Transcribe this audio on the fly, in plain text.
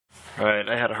Alright,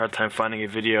 I had a hard time finding a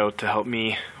video to help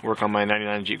me work on my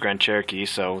 99 Jeep Grand Cherokee,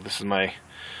 so this is my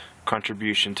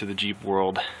contribution to the Jeep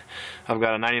world. I've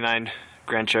got a 99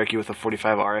 Grand Cherokee with a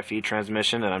 45 RFE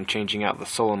transmission, and I'm changing out the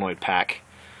solenoid pack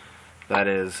that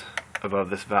is above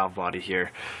this valve body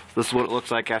here. So this is what it looks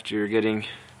like after you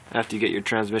get your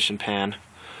transmission pan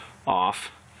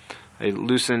off. I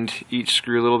loosened each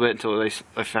screw a little bit until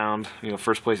I found,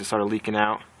 first place it started leaking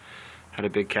out. Had a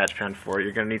big catch pan for it.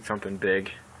 You're going to need something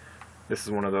big. This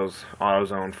is one of those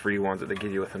AutoZone free ones that they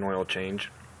give you with an oil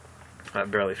change. That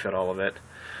barely fit all of it.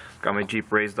 Got my Jeep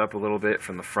raised up a little bit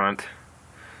from the front.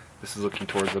 This is looking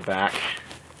towards the back.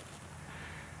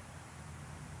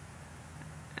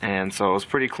 And so it was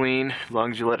pretty clean, as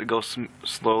long as you let it go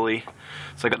slowly.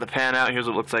 So I got the pan out. Here's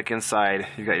what it looks like inside.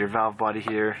 You've got your valve body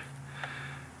here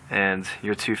and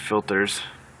your two filters.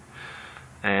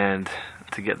 And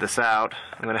to get this out,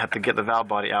 I'm going to have to get the valve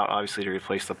body out, obviously, to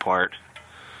replace the part.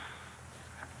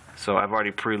 So I've already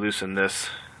pre-loosened this.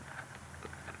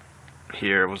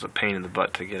 Here was a pain in the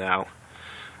butt to get out.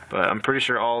 But I'm pretty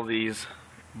sure all these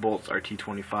bolts are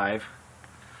T25.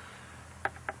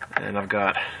 And I've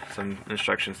got some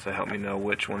instructions to help me know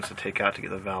which ones to take out to get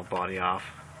the valve body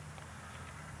off.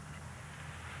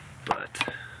 But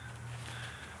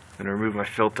I'm going to remove my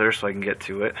filter so I can get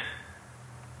to it.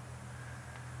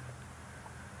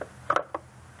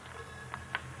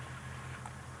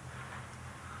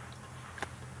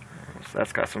 So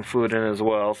that's got some fluid in it as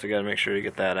well, so you got to make sure you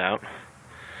get that out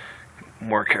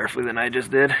more carefully than I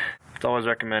just did. It's always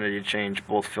recommended you change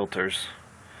both filters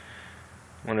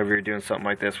whenever you're doing something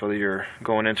like this, whether you're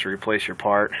going in to replace your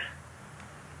part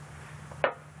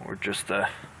or just a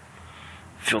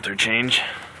filter change.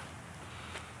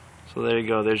 So there you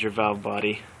go, there's your valve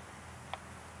body.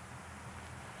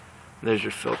 There's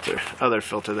your filter, other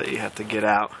filter that you have to get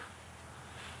out.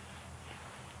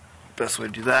 Best way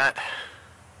to do that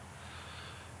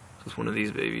is one of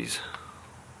these babies.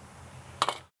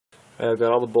 I've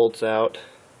got all the bolts out,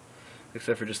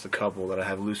 except for just a couple that I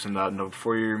have loosened out. Now,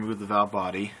 before you remove the valve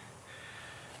body,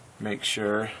 make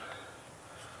sure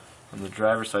on the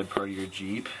driver's side part of your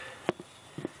Jeep,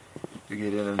 you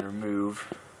get in and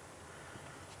remove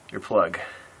your plug,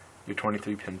 your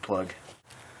 23-pin plug.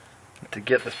 To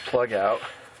get this plug out,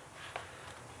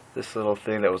 this little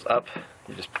thing that was up,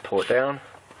 you just pull it down,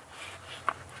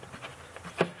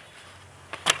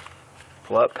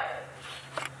 pull up,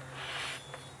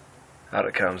 out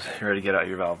it comes. You're ready to get out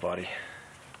your valve body.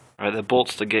 Alright, the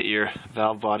bolts to get your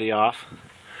valve body off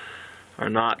are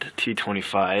not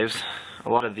T25s. A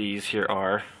lot of these here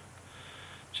are.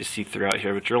 Just see throughout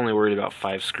here, but you're only worried about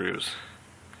 5 screws.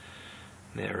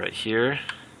 They're right here.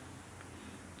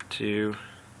 2,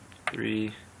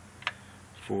 3,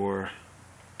 4,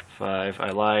 5. I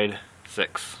lied.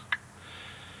 6.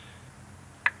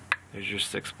 There's your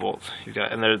 6 bolts. You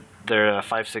got, and they're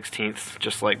 5/16,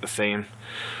 just like the same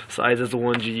size as the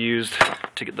ones you used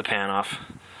to get the pan off.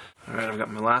 All right, I've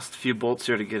got my last few bolts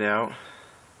here to get out.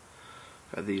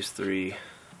 Got these 3.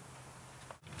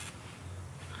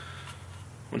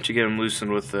 Once you get them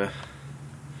loosened with the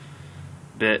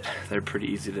bit, they're pretty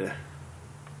easy to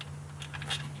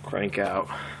crank out.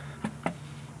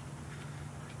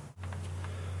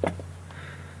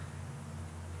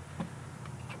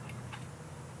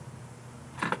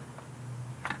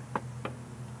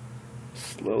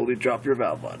 Slowly drop your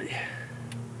valve body.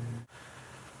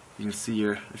 You can see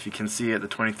if you can see it, the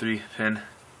 23-pin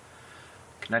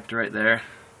connector right there.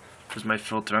 There's my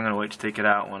filter. I'm going to wait to take it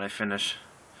out when I finish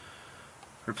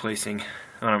replacing,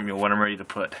 when I'm ready to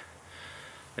put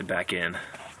it back in.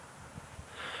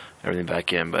 Everything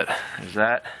back in, but there's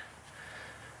that.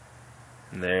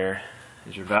 And there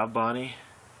is your valve body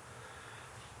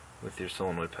with your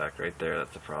solenoid pack right there.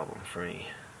 That's the problem for me.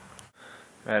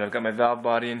 Alright, I've got my valve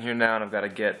body in here now, and I've got to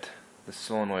get the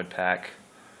solenoid pack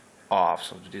off.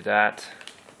 So to do that,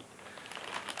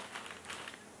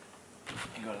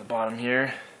 you go to the bottom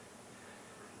here,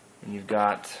 and you've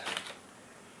got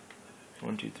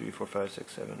 1, 2, 3, 4, 5,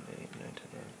 6, 7, 8, 9, 10, 11,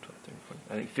 12, 13, 14,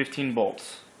 I think 15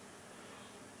 bolts.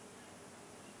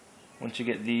 Once you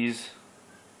get these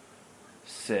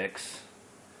 6,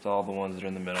 it's all the ones that are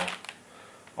in the middle,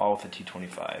 all with a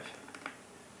T25.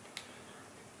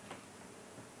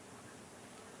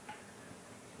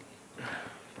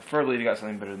 Preferably you got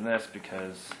something better than this,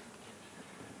 because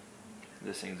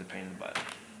this thing's a pain in the butt.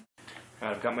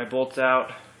 Alright, I've got my bolts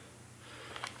out.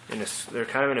 They're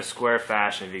kind of in a square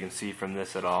fashion, if you can see from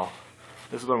this at all.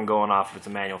 This is what I'm going off. It's a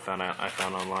manual I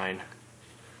found online.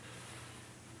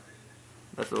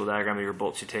 That's the little diagram of your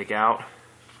bolts you take out.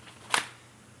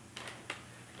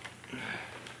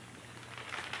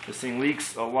 This thing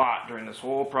leaks a lot during this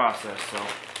whole process, so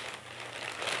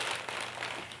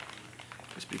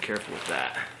just be careful with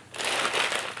that.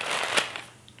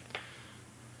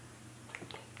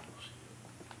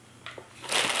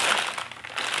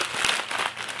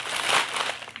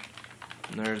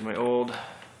 And there's my old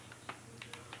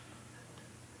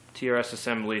TRS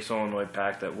assembly solenoid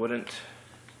pack that wouldn't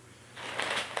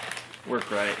work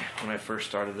right when I first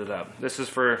started it up. This is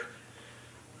for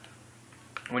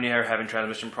when you're having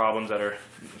transmission problems that are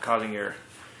causing your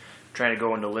trying to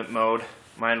go into limp mode.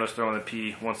 Mine was throwing the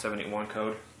P1781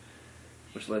 code,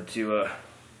 which led to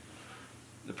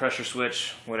the pressure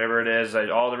switch, whatever it is.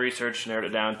 All the research narrowed it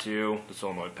down to the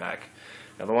solenoid pack.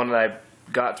 Now the one that I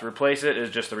got to replace it is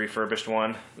just the refurbished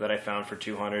one that I found for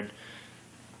 $200.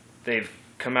 They've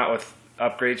come out with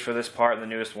upgrades for this part, and the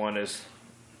newest one is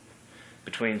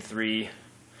between $300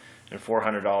 and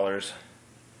 $400,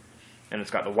 and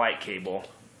it's got the white cable.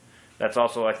 That's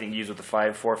also, I think, used with the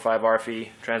 545 RFE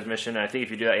transmission, and I think if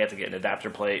you do that you have to get an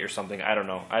adapter plate or something. I don't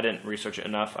know. I didn't research it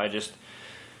enough. I just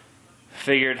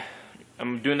figured,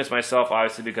 I'm doing this myself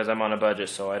obviously because I'm on a budget,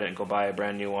 so I didn't go buy a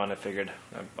brand new one. I figured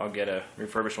I'll get a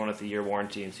refurbished one with a year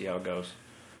warranty and see how it goes.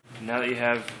 Now that you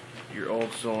have your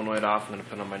old solenoid off, I'm going to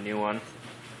put on my new one,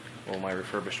 well, my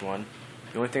refurbished one.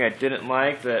 The only thing I didn't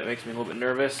like that makes me a little bit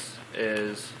nervous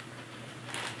is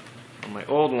on my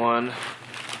old one,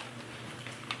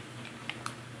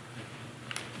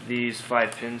 these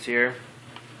 5 pins here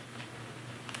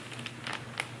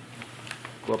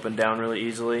go up and down really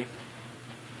easily,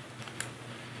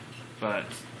 but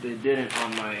they didn't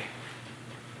on my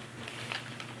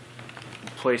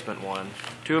replacement one.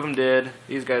 2 of them did.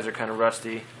 These guys are kind of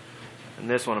rusty, and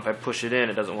this one, if I push it in,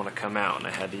 it doesn't want to come out, and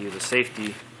I had to use a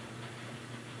safety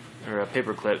or a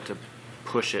paper clip to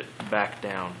push it back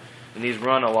down. And these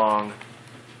run along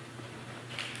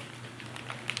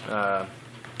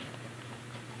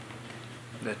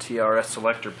the TRS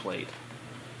selector plate,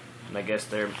 and I guess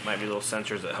there might be little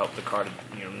sensors that help the car to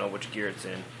know which gear it's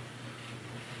in.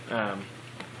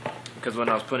 Because when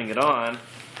I was putting it on,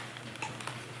 I'm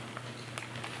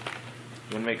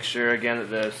going to make sure again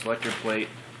that the selector plate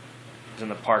is in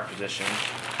the park position.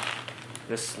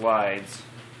 This slides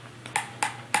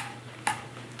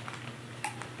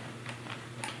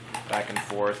back and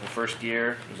forth. The first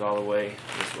gear is all the way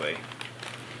this way.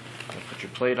 Put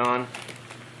your plate on.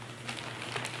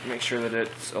 Make sure that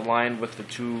it's aligned with the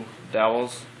 2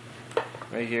 dowels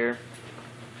right here.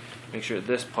 Make sure that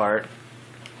this part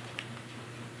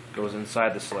goes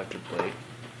inside the selector plate.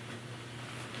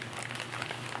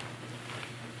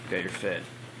 You got your fit.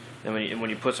 Then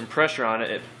when you put some pressure on it,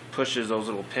 it pushes those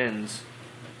little pins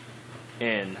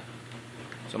in.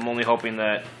 So I'm only hoping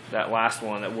that that last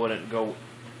one that wouldn't go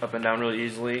up and down really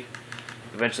easily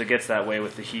eventually gets that way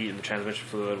with the heat and the transmission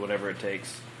fluid, whatever it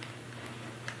takes.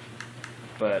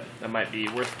 But that might be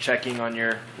worth checking on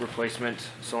your replacement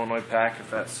solenoid pack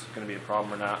if that's going to be a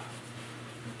problem or not.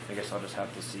 I guess I'll just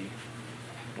have to see.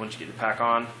 Once you get the pack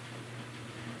on,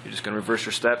 you're just going to reverse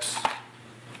your steps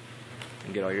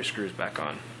and get all your screws back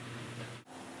on.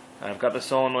 I've got the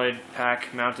solenoid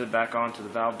pack mounted back onto the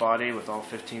valve body with all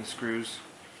 15 screws.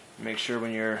 Make sure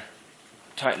when you're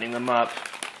tightening them up,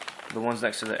 the ones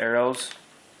next to the arrows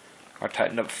are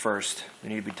tightened up first. They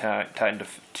need to be tightened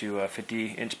to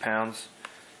 50 inch-pounds,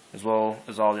 as well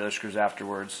as all the other screws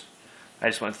afterwards. I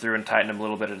just went through and tightened them a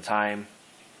little bit at a time,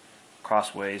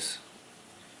 crossways,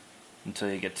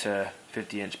 until you get to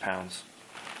 50 inch-pounds.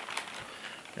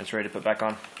 And it's ready to put back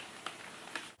on.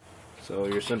 So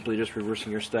you're simply just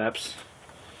reversing your steps.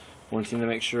 One thing to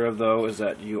make sure of though is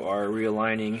that you are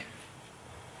realigning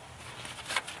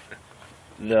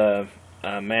the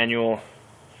manual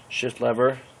shift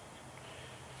lever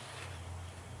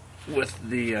with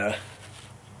the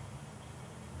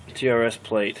TRS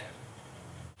plate.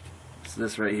 It's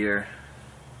this right here.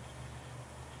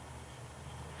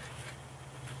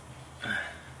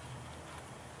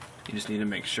 You just need to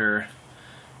make sure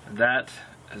that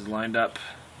is lined up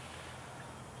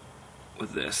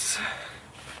with this,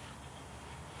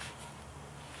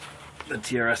 the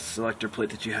TRS selector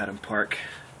plate that you had in park,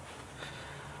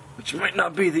 which might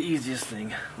not be the easiest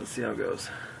thing. Let's see how it goes.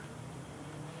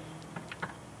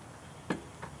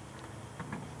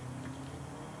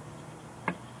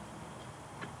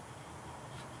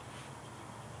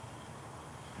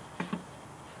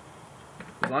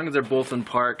 As long as they're both in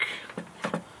park,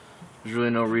 there's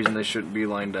really no reason they shouldn't be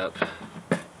lined up.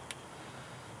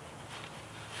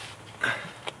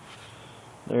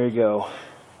 There you go.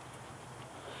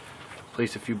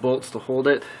 Place a few bolts to hold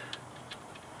it,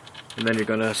 and then you're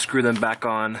going to screw them back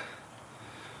on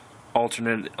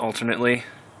alternately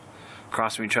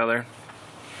across from each other.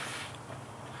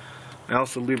 I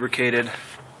also lubricated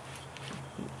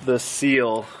the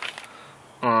seal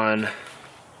on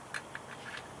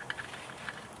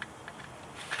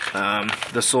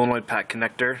the solenoid pack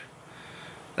connector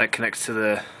that connects to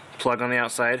the plug on the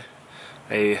outside.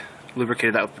 I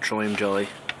lubricated that with petroleum jelly.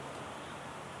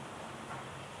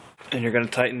 And you're going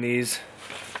to tighten these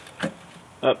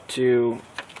up to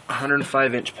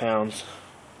 105 inch-pounds.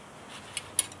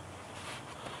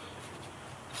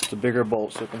 It's a bigger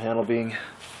bolt so it can handle being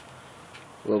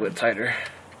a little bit tighter.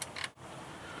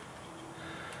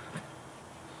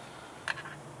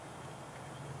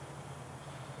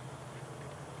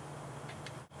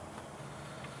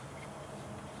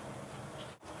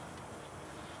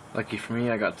 Lucky for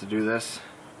me, I got to do this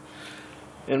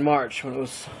in March when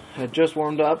it had just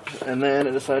warmed up, and then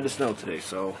it decided to snow today,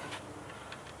 so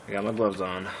I got my gloves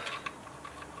on.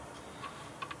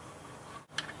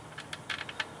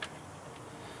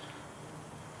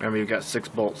 Remember, you've got 6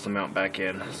 bolts to mount back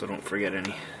in, so don't forget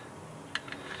any.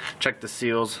 Check the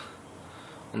seals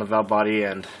on the valve body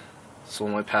and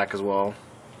solenoid pack as well.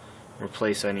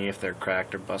 Replace any if they're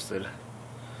cracked or busted.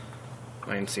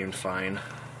 Mine seemed fine.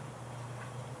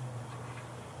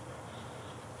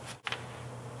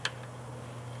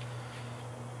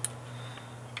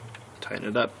 Tighten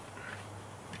it up.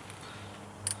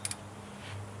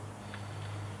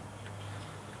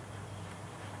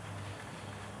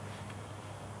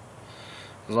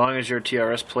 As long as your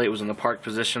TRS plate was in the park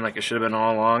position like it should have been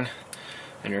all along,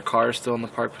 and your car is still in the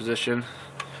park position,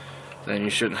 then you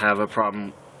shouldn't have a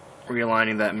problem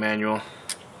realigning that manual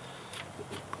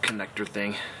connector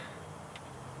thing.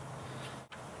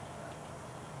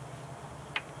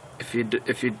 If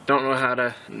you don't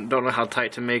know how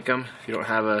tight to make them, if you don't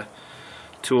have a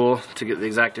tool to get the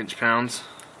exact inch-pounds,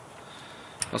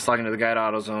 I was talking to the guy at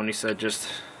AutoZone. He said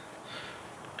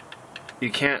you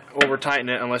can't over tighten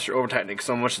it unless you're over tightening it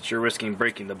so much that you're risking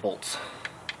breaking the bolts.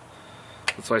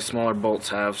 That's why smaller bolts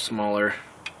have smaller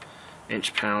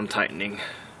inch-pound tightening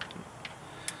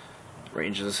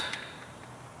ranges.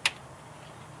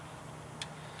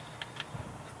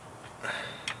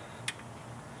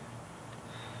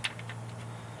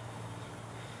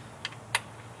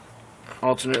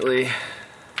 Alternately,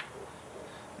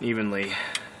 evenly.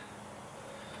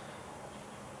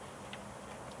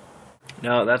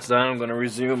 Now that that's done, I'm going to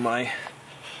resume my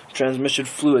transmission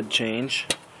fluid change.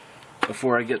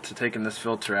 Before I get to taking this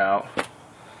filter out,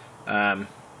 I'm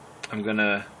going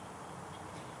to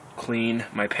clean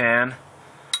my pan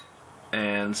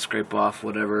and scrape off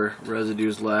whatever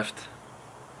residues left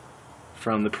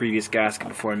from the previous gasket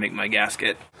before I make my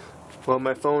gasket. Well,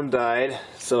 my phone died,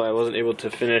 so I wasn't able to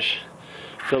finish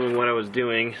filming what I was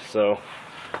doing, so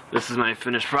this is my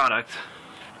finished product.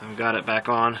 I've got it back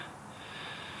on,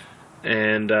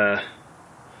 and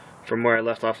from where I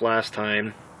left off last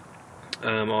time,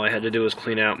 all I had to do was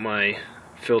clean out my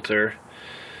filter,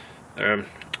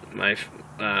 my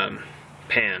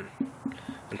pan,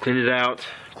 and clean it out,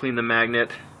 clean the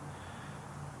magnet,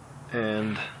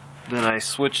 and then I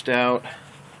switched out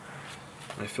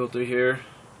my filter here.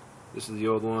 This is the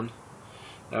old one.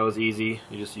 That was easy.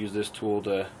 You just use this tool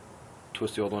to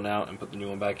twist the old one out and put the new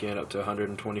one back in up to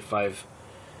 125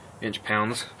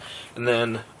 inch-pounds. And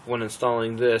then when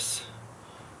installing this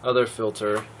other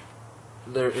filter,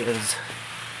 there is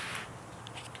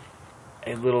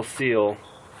a little seal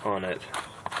on it.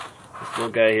 This little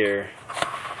guy here.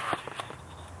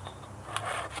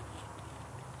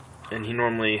 And he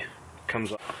normally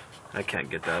comes off. I can't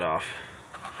get that off.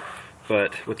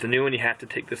 But with the new one, you have to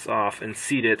take this off and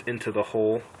seat it into the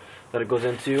hole that it goes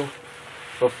into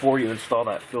before you install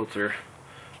that filter.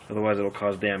 Otherwise it will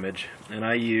cause damage. And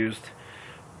I used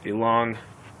a long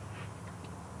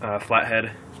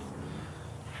flathead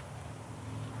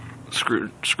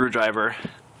screwdriver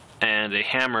and a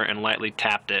hammer and lightly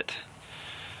tapped it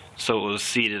so it was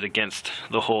seated against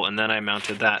the hole, and then I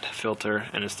mounted that filter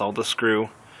and installed the screw.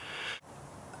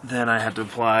 Then I had to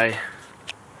apply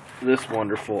this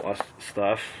wonderful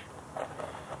stuff,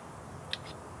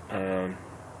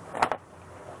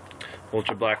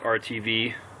 Ultra Black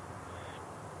RTV.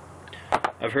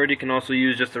 I've heard you can also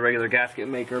use just a regular gasket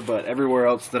maker, but everywhere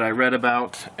else that I read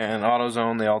about and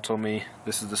AutoZone, they all told me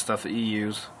this is the stuff that you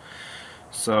use.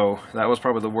 So that was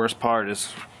probably the worst part,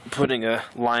 is putting a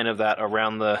line of that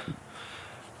around the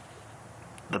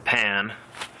pan,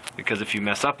 because if you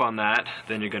mess up on that,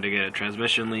 then you're going to get a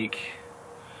transmission leak,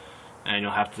 and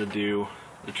you'll have to do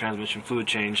the transmission fluid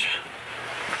change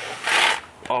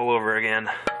all over again.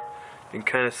 You can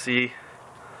kind of see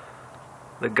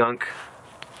the gunk.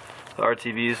 The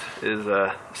RTVs is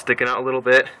sticking out a little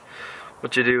bit.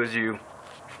 What you do is you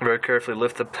very carefully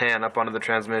lift the pan up onto the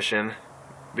transmission,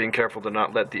 being careful to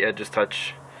not let the edges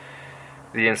touch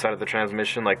the inside of the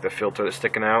transmission, like the filter that's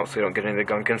sticking out, so you don't get any of the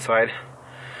gunk inside.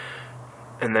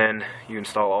 And then you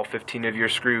install all 15 of your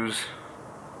screws.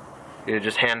 You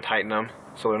just hand tighten them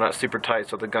so they're not super tight,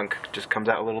 so the gunk just comes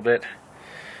out a little bit.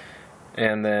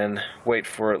 And then wait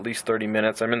for at least 30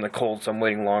 minutes. I'm in the cold, so I'm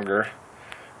waiting longer.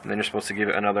 And then you're supposed to give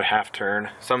it another half turn.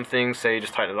 Some things say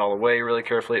just tighten it all the way really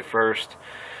carefully at first.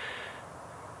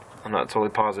 I'm not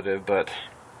totally positive, but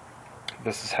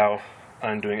this is how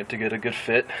I'm doing it to get a good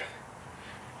fit.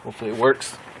 Hopefully it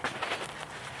works.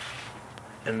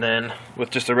 And then with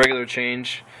just a regular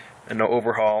change and no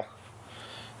overhaul,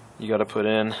 you got to put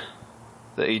in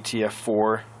the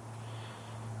ATF4.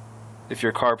 If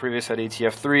your car previous had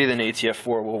ATF3, then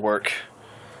ATF4 will work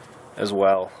as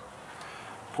well.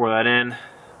 Pour that in,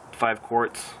 5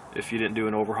 quarts if you didn't do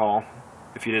an overhaul,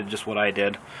 if you did just what I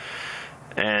did,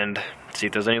 and see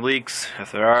if there's any leaks.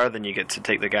 If there are, then you get to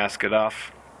take the gasket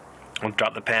off,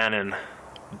 drop the pan, and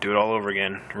do it all over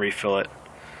again, refill it.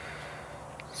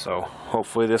 So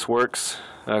hopefully this works.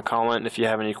 Comment if you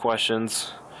have any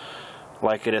questions.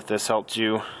 Like it if this helped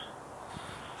you.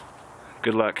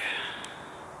 Good luck.